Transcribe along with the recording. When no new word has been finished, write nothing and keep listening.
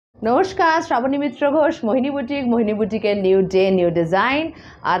नमस्कार श्रावणी मित्र Ghosh Mohini बुटीकेर new day new design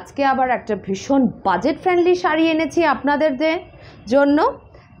आज के आबार एक भीषण बाजेट फ्रेंडली शाड़ी एनेছি আপনাদের জন্য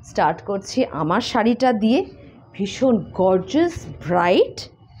स्टार्ट করছি আমার শাড়িটা দিয়ে भीषण गॉर्जियस ब्राइट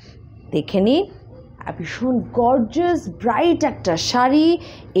देखे নিন भीषण गॉर्जियस ब्राइट एक শাড়ি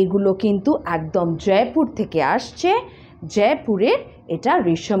এগুলো কিন্তু একদম জয়পুর থেকে আসছে জয়পুরের এটা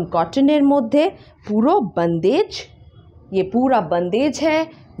রেশম কটনের মধ্যে পুরো बंदेज ये पूरा बंदेज है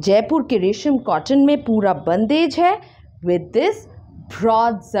जयपुर के रेशम कॉटन में पूरा बंदेज है with this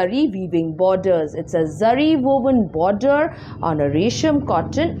broad zari weaving borders. It's a zari woven border on a resham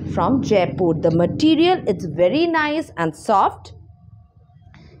cotton from Jaipur. The material it's very nice and soft.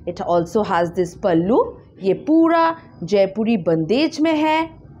 It also has this pallu. ये पूरा जयपुरी बंदेज में है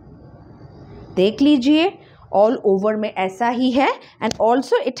देख लीजिए all over में ऐसा ही है and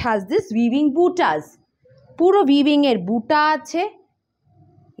also it has this weaving bootas. पूरा वीविंग एर बूटा आछे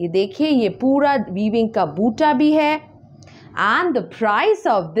ये देखिए ये पूरा वीविंग का बूटा भी है and the price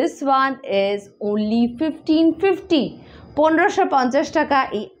of this one is only 1550 1550 টাকা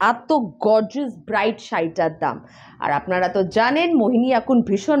এই এত গর্জিয়াস ব্রাইট শাড়িটার দাম আর আপনারা তো জানেন মোহিনী এখন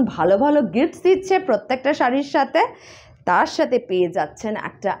ভীষণ ভালো ভালো গিফটস দিচ্ছে প্রত্যেকটা শাড়ির সাথে তার সাথে পেয়ে যাচ্ছেন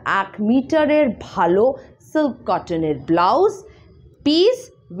একটা 1 মিটারের ভালো সিল্ক কটনের blouse piece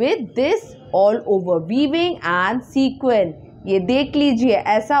with this all over weaving and sequin ये देख लीजिए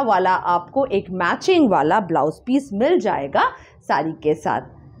ऐसा वाला आपको एक मैचिंग वाला ब्लाउज पीस मिल जाएगा साड़ी के साथ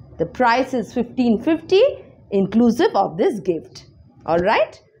the price is 1550 inclusive of this gift all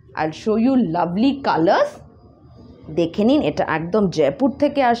right I'll show you lovely colors দেখে নিন এটা একদম জয়পুর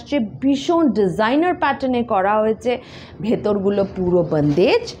থেকে আসছে ভীষণ ডিজাইনার প্যাটার্নে করা হয়েছে ভেতরগুলো পুরো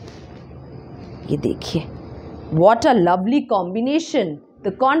বন্দেজ ये देखिए what a lovely combination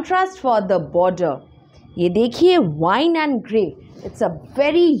The contrast for the border. ये देखिए wine and grey. It's a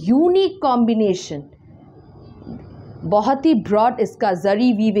very unique combination. बहुत ही broad इसका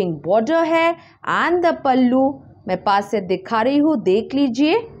जरी weaving border है and the पल्लू मैं पास से दिखा रही हूँ देख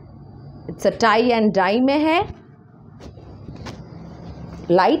लीजिए. It's a tie and dye में है.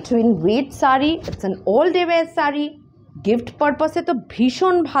 Light in weight sari. It's an all day wear sari. Gift purpose है तो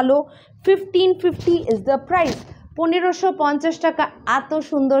भीषण भालो. 1550 is the price. 1550 টাকা এত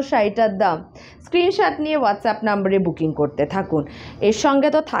সুন্দর শাড়িটার দাম স্ক্রিনশট নিয়ে হোয়াটসঅ্যাপ নম্বরে বুকিং করতে থাকুন এর সঙ্গে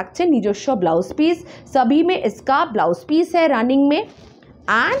তো থাকছে নিজস্ব ব্লাউজ পিস सभी में इसका ब्लाउज पीस है रनिंग में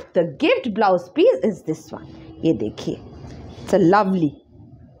and the gift blouse piece is this one ये देखिए इट्स अ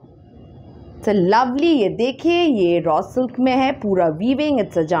लवली ये देखिए ये रॉ सिल्क में है पूरा weaving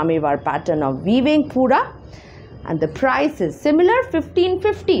it's a जामेवार pattern of weaving पूरा and the price is similar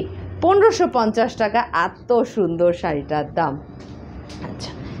 1550 1550 টাকা এত সুন্দর শাড়িটার দাম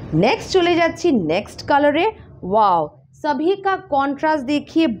अच्छा नेक्स्ट चले जाच्छी नेक्स्ट कलरे वाओ सभी का कॉन्ट्रास्ट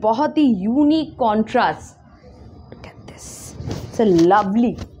देखिए बहुत ही unique contrast look at this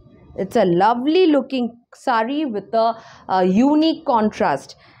it's a lovely looking sari with a unique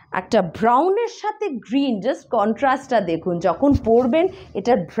contrast একটা ব্রাউনের সাথে গ্রিন জাস্ট কন্ট্রাস্টটা দেখুন যখন পরবেন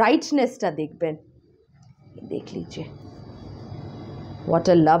এটার ব্রাইটনেসটা দেখবেন দেখ लीजिए What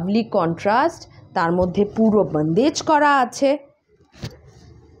a lovely contrast তার মধ্যে পুরো বন্দেজ করা আছে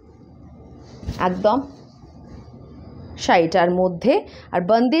একদম শাড়িটার মধ্যে আর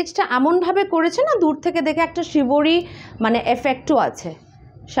বন্দেজটা এমন ভাবে করেছে না দূর থেকে দেখে একটা শিবরি মানে এফেক্টও আছে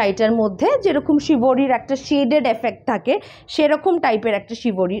শাড়িটার মধ্যে যেরকম শিবরির একটা শেডেড এফেক্ট থাকে সেরকম টাইপের একটা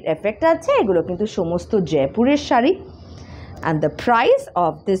শিবরির এফেক্ট আছে এগুলো কিন্তু সমস্ত জয়পুরের sari and the price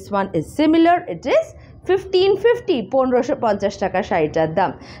of this one is similar it is 1550 1550 টাকা শাড়িটার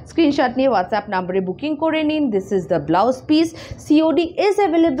দাম স্ক্রিনশট নিয়ে হোয়াটসঅ্যাপ নম্বরে বুকিং করে নিন this is the blouse piece COD is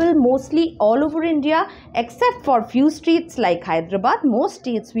available mostly all over India except for few streets like Hyderabad most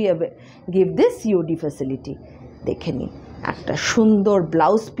states we give this COD facility দেখে নিন একটা সুন্দর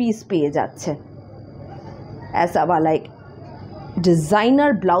ব্লাউজ পিস পেয়ে যাচ্ছে ऐसा वाला एक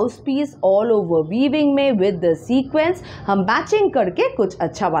designer blouse piece all over weaving में विद द सीक्वेंस हम मैचिंग करके कुछ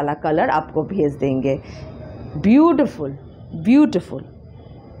अच्छा वाला कलर आपको भेज देंगे ब्यूटीफुल ब्यूटीफुल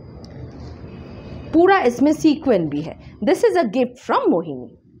पूरा इसमें सीक्वेंस भी है this is a gift from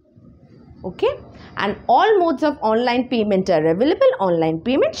Mohini okay and all modes of online payment are available online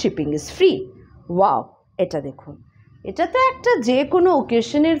payment shipping is free wow এটা দেখুন এটা তো একটা যে কোনো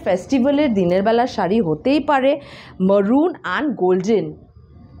ওকেশনের ফেস্টিভ্যালের দিনের বেলা শাড়ি হতেই পারে maroon and golden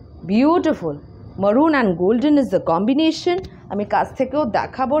beautiful maroon and golden is the combination আমি কাছ থেকেও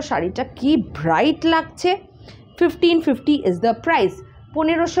দেখাবো শাড়িটা কি ব্রাইট লাগছে 1550 is the price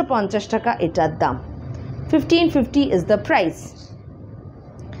 1550 টাকা এটার দাম 1550 is the price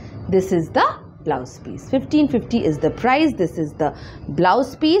this is the blouse piece. 1550 is the price. This is the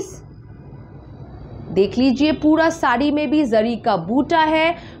blouse piece. देख लीजिए पूरा साड़ी में भी जरी का बूटा है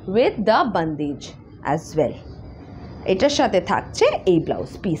with the bandage as well. এটার সাথে থাকছে এই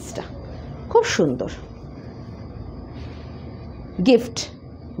ব্লাউজ পিসটা, খুব সুন্দর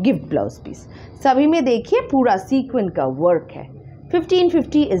गिफ्ट ब्लाउज पीस. सभी में देखिए पूरा सीक्वेंस का वर्क है.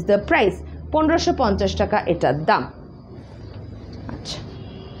 1550 इज द प्राइस. 1550 টাকা এটার দাম. আচ্ছা,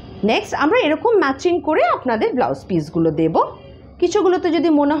 নেক্সট আমরা এরকম ম্যাচিং করে আপনাদের ব্লাউজ পিসগুলো দেব. কিছুগুলোতে যদি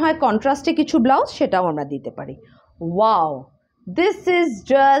মনে হয় কন্ট্রাস্টে কিছু ব্লাউজ সেটাও আমরা দিতে পারি. Wow, this is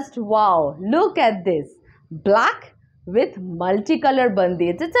just wow. Look at this black with multicolor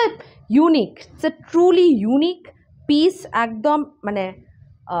bandage. It's a unique, it's a truly unique piece. একদম মানে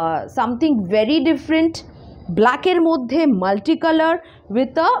something very different. ব্ল্যাকের মধ্যে multicolor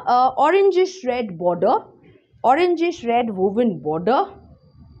with a orangish red border, orangish red woven border.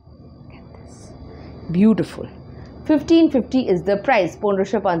 Look at this, beautiful. 1550 is the price.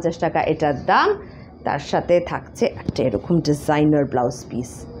 1550 টাকা এটার দাম. তার সাথে থাকছে একটা এরকম designer blouse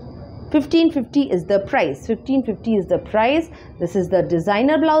piece. 1550 is the price. 1550 is the price. This is the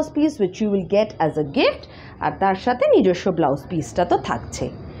designer blouse piece which you will get as a gift. আর তার সাথে নিজস্ব ব্লাউজ পিসটা তো থাকছে.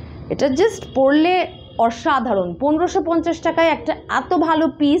 এটা জাস্ট পরলে অসাধারণ. 1550 টাকায় একটা এত ভালো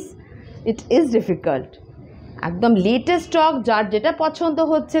পিস, ইট ইজ ডিফিকাল্ট. একদম লেটেস্ট স্টক. যার যেটা পছন্দ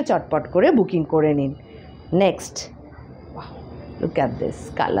হচ্ছে চটপট করে বুকিং করে নিন. Next, look at this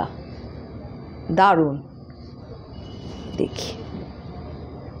colour, দারুণ. দেখি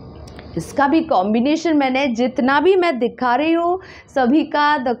इसका भी कॉम्बिनेशन मैंने जितना भी मैं दिखा रही हूँ सभी का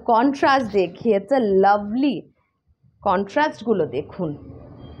द कॉन्ट्रास्ट देखिए. इट्स अ लवली कॉन्ट्रास्टगुलो देखुन.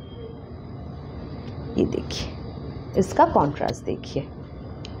 ये देखिए इसका कॉन्ट्रास्ट देखिए,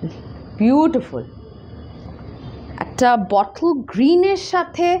 ब्यूटिफुल. একটা বটল গ্রিনের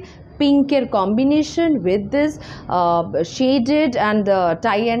সাথে পিঙ্কের combination with this shaded and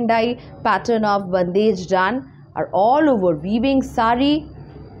tie and dye pattern of bandage done R all over weaving sari.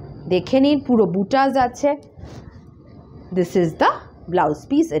 দেখে নিন পুরো বুটাজ আছে. This is the blouse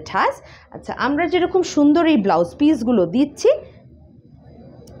piece it has. আচ্ছা, আমরা যেরকম সুন্দর এই ব্লাউজ পিসগুলো দিচ্ছি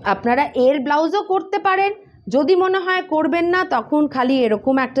আপনারা এর ব্লাউজও করতে পারেন. যদি মনে হয় করবেন না তখন খালি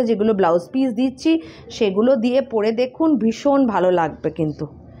এরকম একটা যেগুলো ব্লাউজ পিস দিচ্ছি সেগুলো দিয়ে পরে দেখুন, ভীষণ ভালো লাগবে. কিন্তু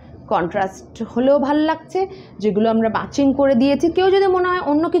কন্ট্রাস্ট হলেও ভালো লাগছে. যেগুলো আমরা ম্যাচিং করে দিয়েছি, কেউ যদি মনে হয়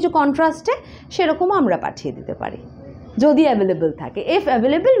অন্য কিছু কন্ট্রাস্টে সেরকমও আমরা পাঠিয়ে দিতে পারি যদি অ্যাভেলেবল থাকে. If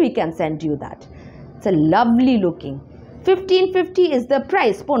available we can send you that. It's a lovely looking. 1550 is the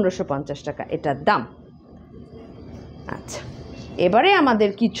price. 1550 টাকা এটার দাম. আচ্ছা, এবারে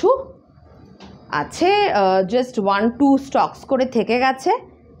আমাদের কিছু আছে জাস্ট 1-2 স্টকস করে থেকে গেছে.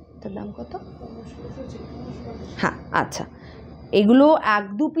 এটার দাম কত? হ্যাঁ, আচ্ছা, এগুলো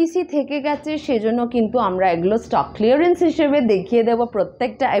 1-2 পিসই থেকে গেছে, সেজন্য কিন্তু আমরা এগুলো স্টক ক্লিয়ারেন্স হিসেবে দেখিয়ে দেবো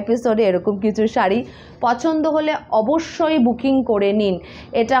প্রত্যেকটা এপিসোডে. এরকম কিছু শাড়ি পছন্দ হলে অবশ্যই বুকিং করে নিন.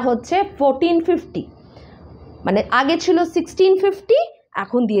 এটা হচ্ছে 1450, মানে আগে ছিল 1650,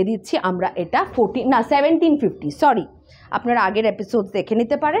 এখন দিয়ে দিচ্ছি আমরা এটা 1750. সরি, আপনারা আগের এপিসোড দেখে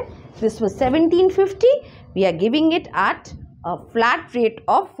নিতে পারেন. This was 1750. We are giving it at a flat rate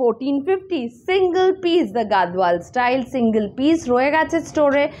of 1450. Single piece the गादवाल style single piece रोए गए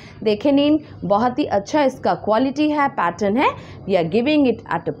स्टोरे. देखे नीन, बहुत ही अच्छा इसका क्वालिटी है, पैटर्न है. We are giving it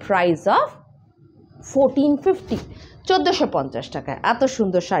at a price of 1450. 1450 টাকায় এত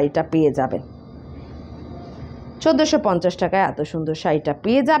সুন্দর শাড়িটা পেয়ে যাবেন. 1450 টাকায় এত সুন্দর শাড়িটা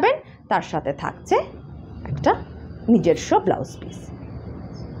পেয়ে যাবেন. তার সাথে থাকছে একটা নিজস্ব ব্লাউজ পিস.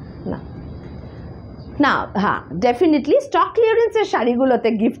 না, হ্যাঁ, ডেফিনেটলি স্টক ক্লিয়ারেন্সের শাড়িগুলোতে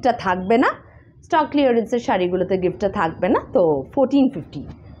গিফটটা থাকবে না. স্টক ক্লিয়ারেন্সের শাড়িগুলোতে গিফটটা থাকবে না. তো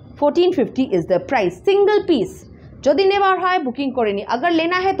 1450 is the price. Single piece যদি নেওয়ার হয় বুকিং করে নি. अगर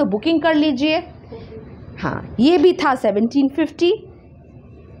लेना है तो बुकिंग कर लीजिए. हाँ, ये भी था 1750.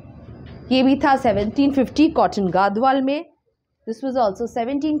 ये भी था 1750 कॉटन गादवाल में. This was also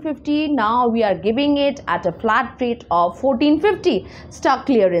 1750. Now we are giving it at a flat rate of 1450. Stock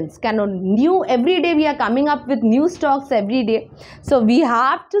clearance. New every day we are coming up with new stocks every day. So we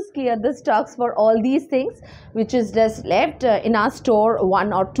have to clear the stocks for all these things which is just left in our store,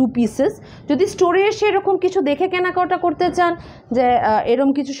 1 or 2 pieces. যদি স্টোরে এসে এরকম কিছু দেখে কেনাকাটা করতে চান যে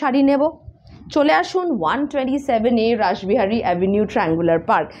এরকম কিছু শাড়ি নেব, চলে আসুন 127A Rashbehari avenue triangular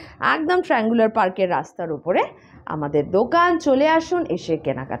park. একদম ট্রায়াঙ্গুলার পার্কের রাস্তার উপরে আমাদের দোকান. চলে আসুন, এসে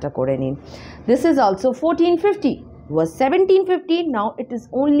কেনাকাটা করে নিন. This is also 1450. was 1750. Now it is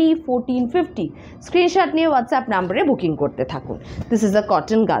only 1450. Screenshot নিয়ে হোয়াটসঅ্যাপ নাম্বারে বুকিং করতে থাকুন. This is a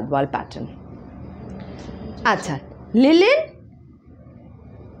cotton Gadwal pattern. আচ্ছা, linen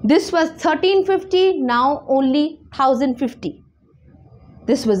This was 1350, now only 1050.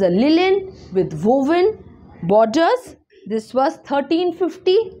 This was a linen with woven borders. This was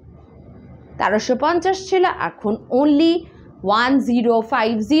 1350. 1350 ছিল, এখন only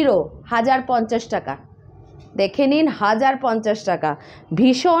 1050, 1050 টাকা। देखे नीन 1050 টাকা,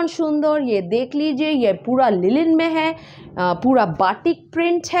 भीषण सुंदर। ये देख लीजिए, ये पूरा लिलिन में है, पूरा बाटिक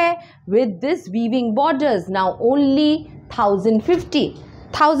प्रिंट है with this weaving borders. Now only 1050।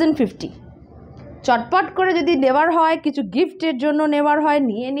 চটপট করে যদি নেওয়ার হয়, কিছু গিফটের জন্য নেওয়ার হয়,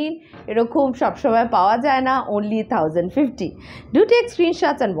 নিয়ে নিন। এরকম সবসময় পাওয়া যায় না, only 1050। Do take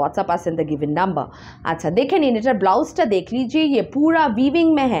screenshots and WhatsApp us in the given number. अच्छा देखे निन, एटार ब्लाउजটা देख लीजिए, ये पूरा वीविंग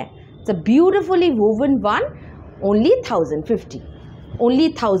में है। It's a beautifully woven one, only 1050। only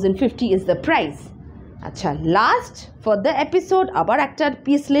 1050 is the price। अच्छा लास्ट फॉर द एपिसोड আবার একটা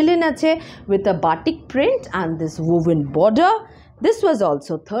পিস লিলেন আছে with a batik print and this woven border। This was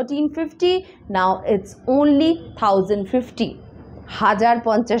also 1350, now it's only 1050।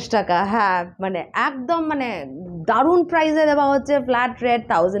 1050 টাকা। হ্যাঁ মানে একদম মানে দারুণ প্রাইসে দেওয়া হচ্ছে, ফ্ল্যাট রেট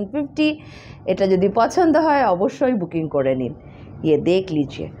 1050। এটা যদি পছন্দ হয় অবশ্যই বুকিং করে নিন। ये देख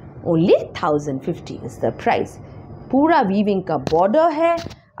लीजिए, only 1050 is the price। पूरा वीविंग का बॉर्डर है,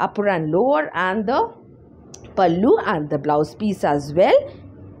 अपर and lower and the pallu and the blouse piece as well.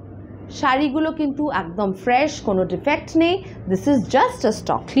 শাড়িগুলো কিন্তু একদম ফ্রেশ, কোনো ডিফেক্ট নেই। This is just a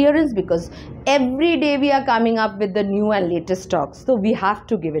stock clearance because every day we are coming up with the new and latest stocks, তো we have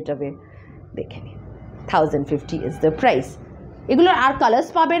to give it away. দেখে নিন, 1050 is the price. এগুলোর আর colours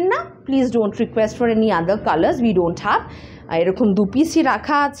পাবেন না, please don't request for any other colours, we don't have. এরকম 2 পিসই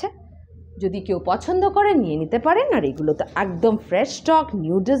রাখা আছে, যদি কেউ পছন্দ করে নিয়ে নিতে পারেন। আর এগুলো তো একদম ফ্রেশ স্টক,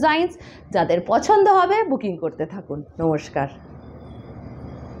 নিউ ডিজাইনস, যাদের পছন্দ হবে বুকিং করতে থাকুন। নমস্কার।